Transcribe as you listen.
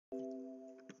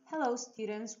Hello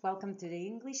students, welcome to the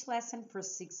English lesson for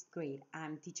 6th grade.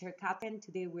 I'm teacher Kate and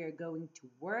today we are going to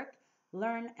work,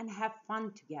 learn and have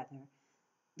fun together.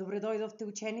 Добре дојдовте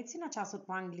ученици на часот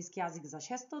по англиски јазик за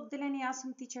 6-то одделение. Јас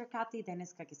сум teacher Kate и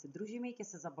денеска ќе се дружиме и ќе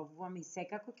се забавуваме и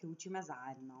секако ќе учиме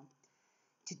заедно.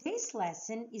 Today's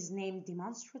lesson is named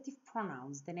demonstrative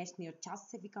pronouns. Денешниот час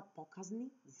се вика показни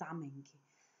заменки.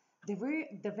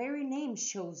 The very name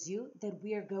shows you that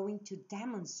we are going to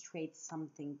demonstrate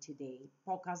something today.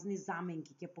 Показни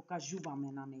заменки, ќе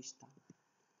покажуваме на нешта.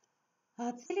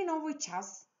 Целин овој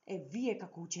час е вие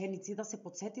како ученици да се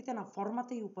подсетите на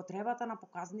формата и употребата на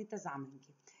показните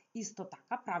заменки. Исто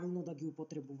така, правилно да ги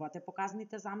употребувате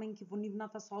показните заменки во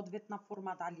нивната соодветна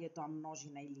форма, дали е тоа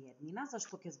множина или еднина,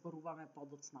 зашто ќе зборуваме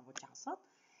подоцна во часот.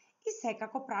 И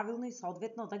секако правилно и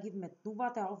соодветно да ги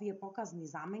вметнувате овие показни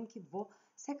заменки во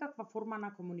секаква форма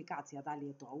на комуникација, дали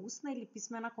е тоа устна или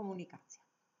писмена комуникација.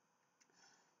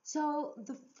 So,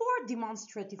 the four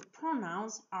demonstrative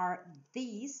pronouns are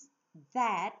these,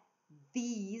 that,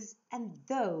 these, and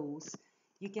those.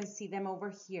 You can see them over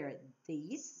here.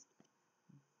 These,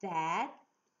 that,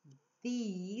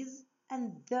 these,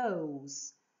 and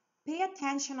those. Pay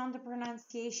attention on the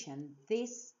pronunciation.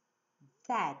 This,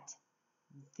 that,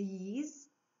 these,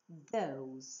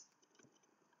 those.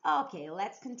 Okay,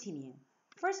 let's continue.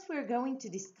 First, we're going to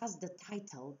discuss the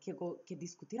title. Ќе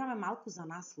дискутираме малку за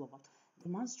насловот.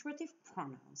 Demonstrative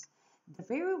pronouns. The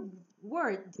very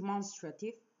word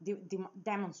demonstrate,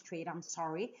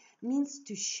 means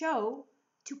to show,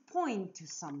 to point to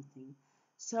something.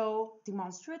 So,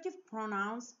 demonstrative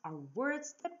pronouns are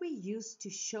words that we use to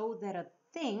show that a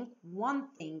thing, one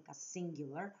thing, a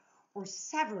singular, or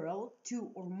several,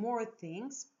 two or more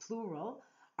things, plural,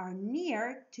 are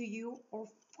near to you or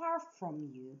far from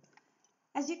you.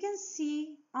 As you can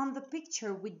see on the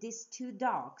picture with these two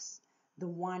dogs, the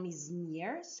one is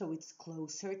near, so it's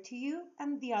closer to you,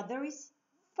 and the other is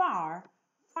far,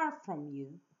 far from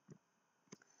you.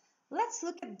 Let's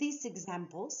look at these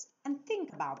examples and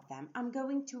think about them. I'm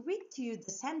going to read to you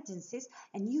the sentences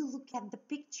and you look at the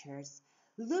pictures.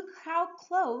 Look how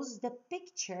close the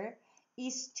picture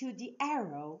is to the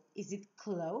arrow. Is it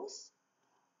close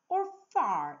or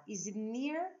far? Is it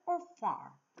near or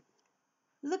far?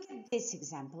 Look at this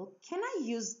example. Can I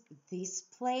use this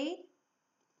plate?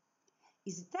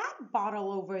 Is that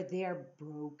bottle over there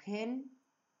broken?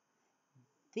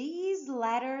 These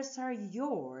letters are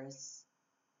yours.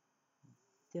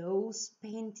 Those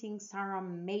paintings are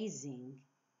amazing.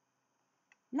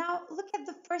 Now look at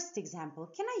the first example.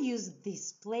 Can I use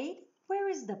this plate? Where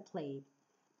is the plate?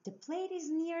 The plate is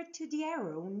near to the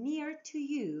arrow, near to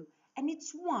you, and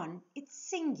it's one, it's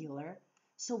singular.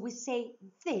 So we say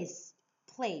this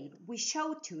plate. We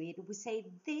show to it, we say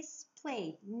this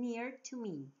plate near to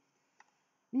me.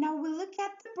 Now we look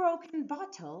at the broken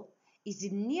bottle. Is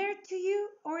it near to you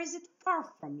or is it far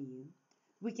from you?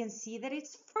 We can see that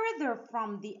it's further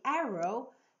from the arrow,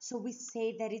 so we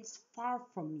say that it's far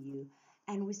from you.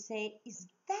 And we say, is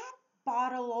that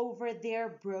bottle over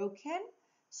there broken?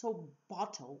 So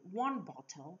bottle, one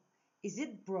bottle. Is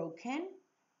it broken?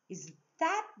 Is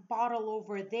that bottle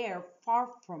over there far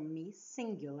from me?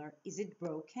 Singular. Is it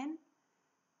broken?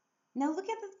 Now look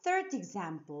at the third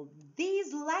example.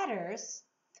 These letters,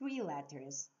 3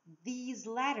 letters. These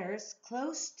letters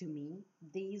close to me,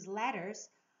 these letters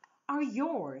are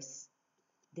yours.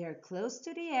 They're close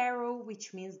to the arrow,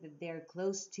 which means that they're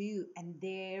close to you. And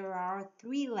there are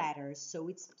 3 letters, so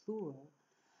it's plural.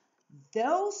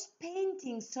 Those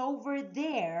paintings over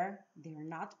there, they're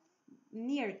not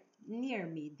near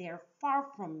me, they're far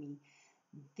from me.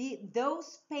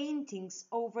 Those paintings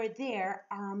over there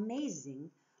are amazing.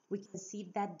 We can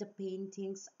see that the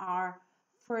paintings are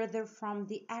further from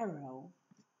the arrow.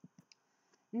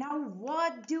 Now,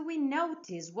 what do we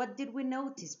notice? What did we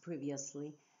notice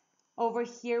previously? Over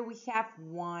here we have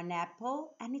one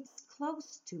apple and it's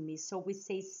close to me, so we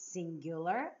say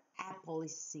singular. Apple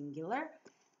is singular.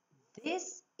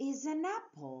 This is an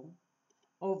apple.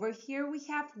 Over here we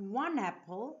have one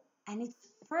apple and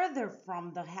it's further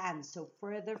from the hand, so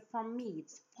further from me,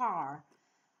 it's far.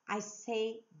 I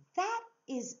say that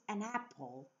is an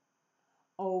apple.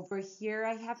 Over here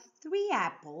I have 3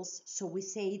 apples, so we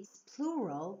say it's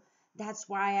plural. That's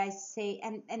why I say,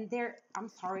 and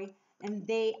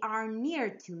they are near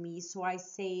to me, so I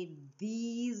say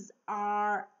these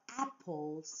are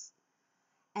apples.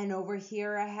 And over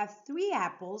here I have 3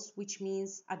 apples, which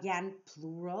means, again,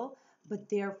 plural, but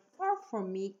they're far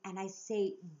from me, and I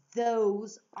say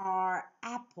those are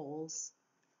apples.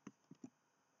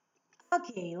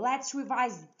 Okay, let's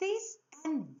revise this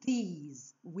and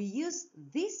these. We use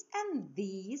this and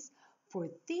these for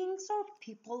things or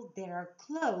people that are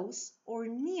close or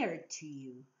near to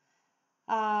you.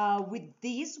 With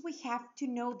this, we have to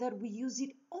know that we use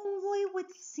it only with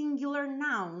singular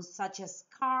nouns such as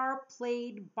car,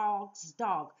 plate, box,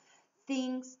 dog.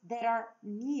 Things that are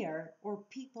near or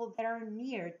people that are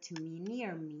near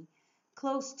me,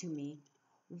 close to me.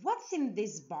 What's in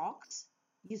this box?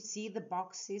 You see the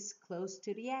box is close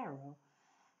to the arrow.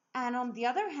 And on the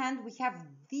other hand, we have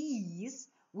these,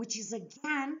 which is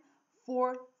again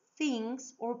for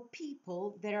things or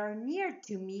people that are near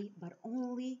to me, but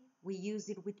only we use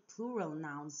it with plural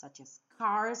nouns such as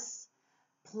cars,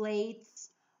 plates,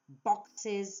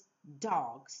 boxes,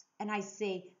 dogs. And I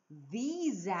say,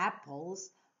 these apples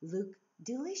look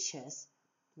delicious.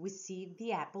 We see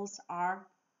the apples are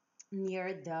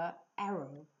near the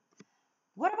arrow.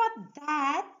 What about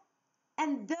that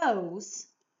and those?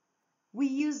 We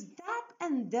use that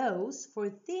and those for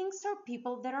things or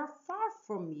people that are far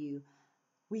from you.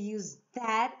 We use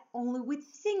that only with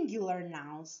singular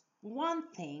nouns, one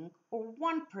thing or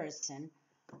one person,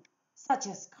 such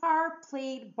as car,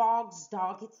 plate, box,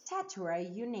 dog, etc.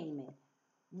 You name it.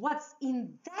 What's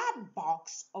in that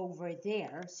box over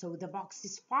there? So the box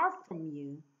is far from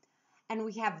you. And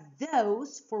we have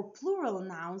those for plural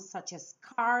nouns such as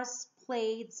cars,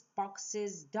 plates,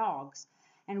 boxes, dogs.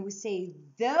 And we say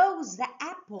those the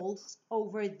apples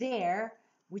over there,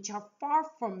 which are far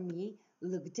from me,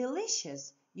 look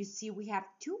delicious. You see, we have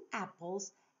two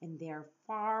apples and they're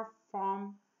far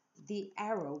from the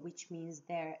arrow, which means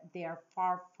they are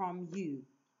far from you.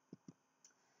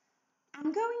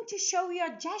 I'm going to show you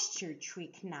a gesture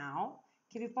trick now.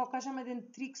 Ќе ви покажам еден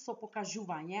трик со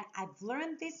покажување. I've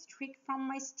learned this trick from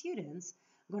my students.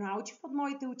 Го научив од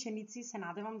моите ученици и се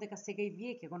надевам дека сега и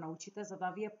вие ќе го научите за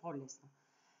да ви е полесно.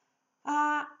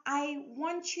 I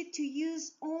want you to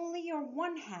use only your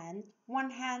one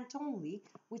hand only,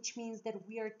 which means that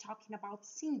we are talking about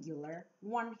singular,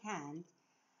 one hand.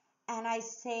 And I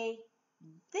say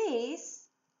this,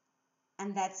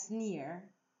 and that's near.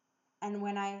 And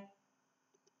when I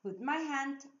put my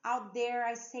hand out there,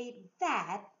 I say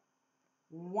that,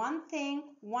 one thing,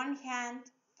 one hand,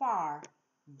 far.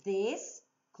 This,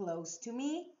 close to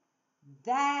me,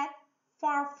 that,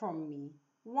 far from me.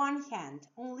 One hand,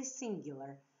 only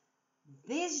singular.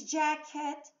 This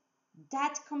jacket,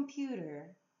 that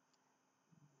computer.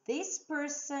 This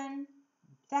person,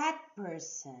 that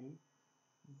person.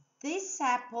 This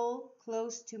apple,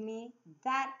 close to me,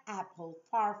 that apple,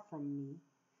 far from me.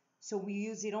 So we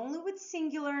use it only with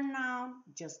singular noun,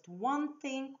 just one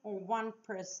thing or one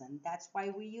person. That's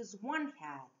why we use one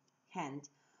hand.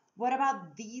 What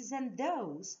about these and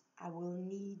those? I will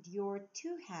need your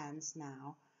two hands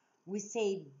now. We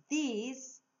say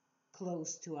these,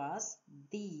 close to us,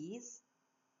 these,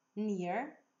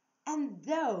 near, and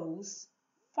those,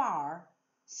 far.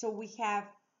 So we have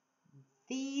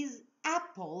these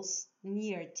apples,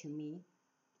 near to me,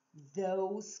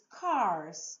 those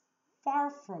cars, far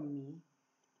from me,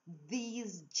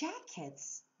 these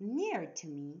jackets, near to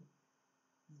me,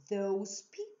 those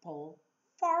people,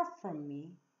 far from me.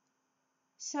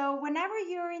 So whenever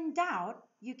you're in doubt,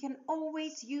 you can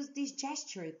always use this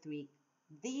gesture trick.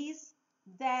 These,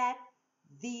 that,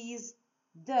 these,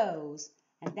 those.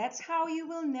 And that's how you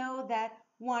will know that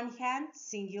one hand,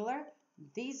 singular,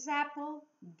 this apple,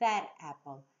 that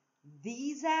apple.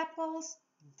 These apples,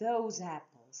 those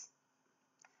apples.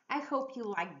 I hope you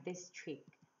like this trick.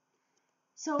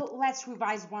 So let's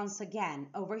revise once again.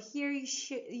 Over here you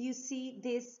see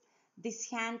this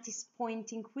hand is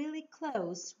pointing really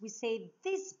close. We say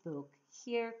this book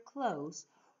here close,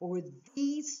 or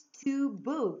these two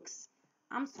books.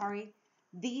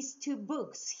 These two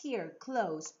books here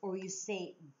close, or you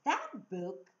say that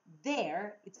book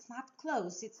there, it's not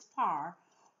close, it's far,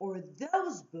 or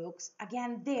those books,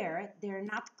 again there, they're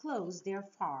not close, they're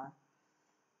far.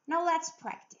 Now let's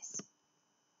practice.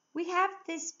 We have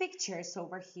these pictures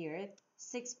over here,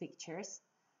 6 pictures,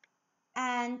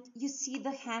 and you see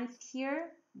the hands here.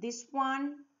 This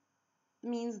one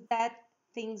means that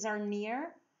things are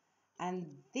near, and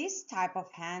this type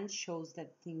of hand shows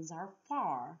that things are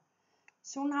far.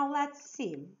 So now let's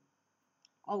see.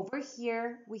 Over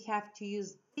here we have to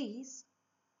use these,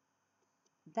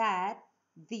 that,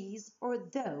 these, or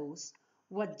those.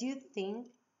 What do you think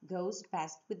goes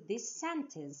best with this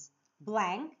sentence?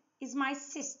 Blank is my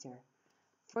sister.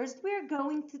 First we are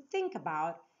going to think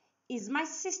about, is my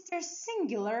sister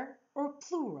singular or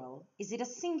plural? Is it a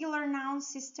singular noun,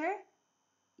 sister?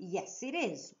 Yes, it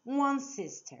is. One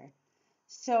sister.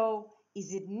 So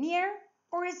is it near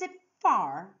or is it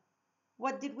far?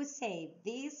 What did we say?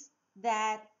 This,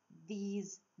 that,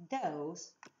 these,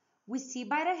 those. We see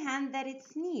by the hand that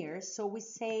it's near, so we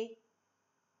say,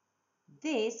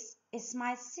 this is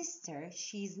my sister.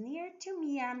 She's near to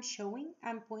me. I'm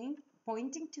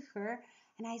pointing to her,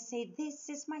 and I say, this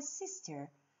is my sister.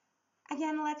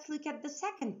 Again, let's look at the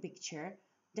second picture.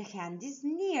 The hand is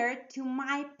near to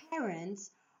my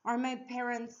parents. Are my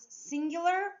parents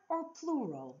singular or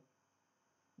plural?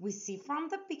 We see from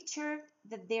the picture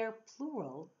that they're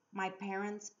plural. My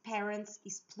parents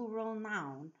is plural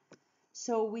noun.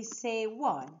 So we say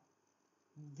what?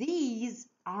 These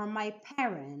are my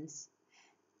parents.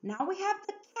 Now we have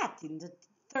the cat in the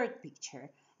third picture,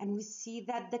 and we see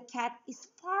that the cat is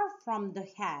far from the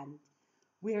hand.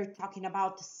 We are talking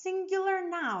about the singular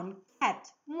noun, cat,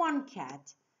 one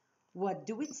cat. What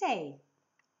do we say?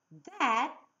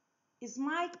 That is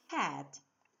my cat.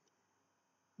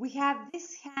 We have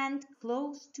this hand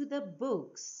close to the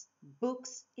books.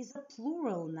 Books is a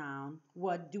plural noun.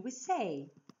 What do we say?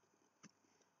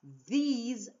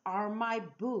 These are my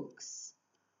books.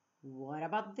 What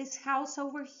about this house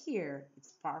over here?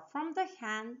 It's far from the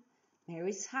hand.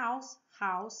 Mary's house.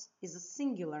 House is a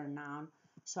singular noun.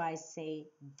 So I say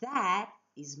that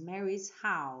is Mary's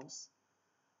house.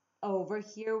 Over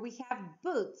here we have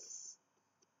boots.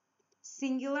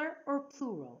 Singular or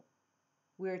plural?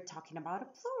 We're talking about a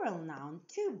plural noun,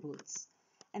 two boots.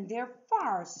 And they're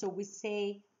far, so we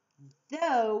say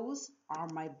those are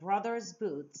my brother's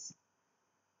boots.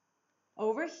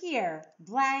 Over here,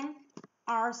 blank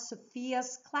are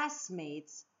Sophia's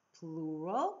classmates,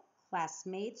 plural,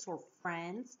 classmates or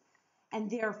friends, and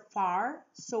they're far,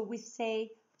 so we say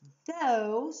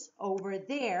those over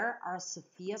there are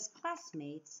Sophia's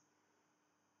classmates.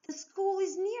 The school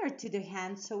is near to the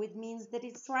hand, so it means that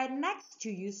it's right next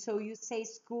to you, so you say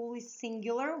school is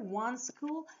singular, one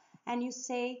school, and you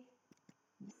say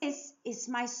this is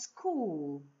my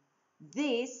school.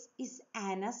 This is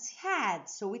Anna's hat,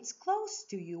 so it's close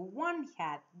to you, one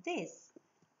hat, this.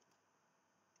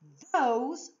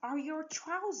 Those are your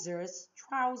trousers.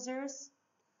 Trousers,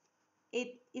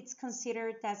 it's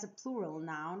considered as a plural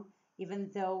noun,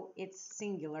 even though it's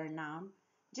singular noun.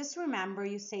 Just remember,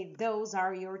 you say those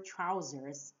are your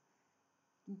trousers.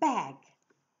 Bag,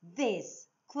 this,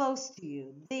 close to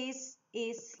you. This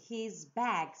is his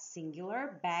bag,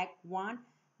 singular, bag, one.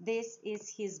 This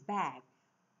is his bag.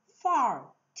 Far,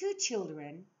 two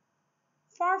children,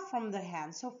 far from the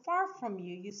hand. So far from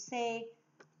you, you say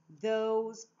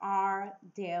those are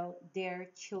their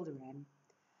children.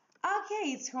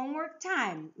 Okay, it's homework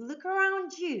time. Look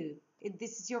around you.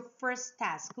 This is your first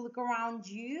task. Look around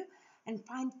you and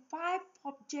find 5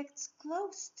 objects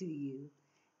close to you.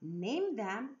 Name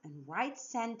them and write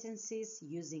sentences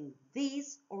using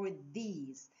these or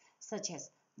these, such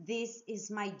as this is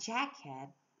my jacket,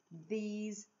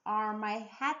 these are my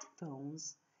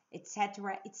headphones,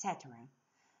 etc., etc.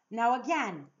 Now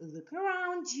again, look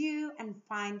around you and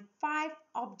find 5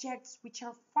 objects which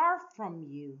are far from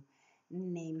you.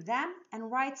 Name them and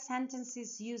write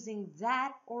sentences using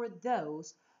that or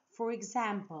those. For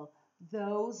example,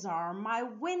 those are my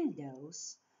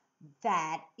windows.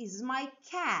 That is my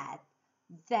cat.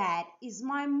 That is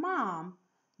my mom.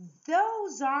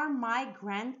 Those are my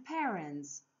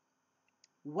grandparents.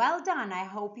 Well done. I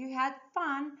hope you had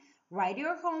fun. Write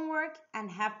your homework and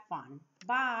have fun.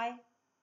 Bye.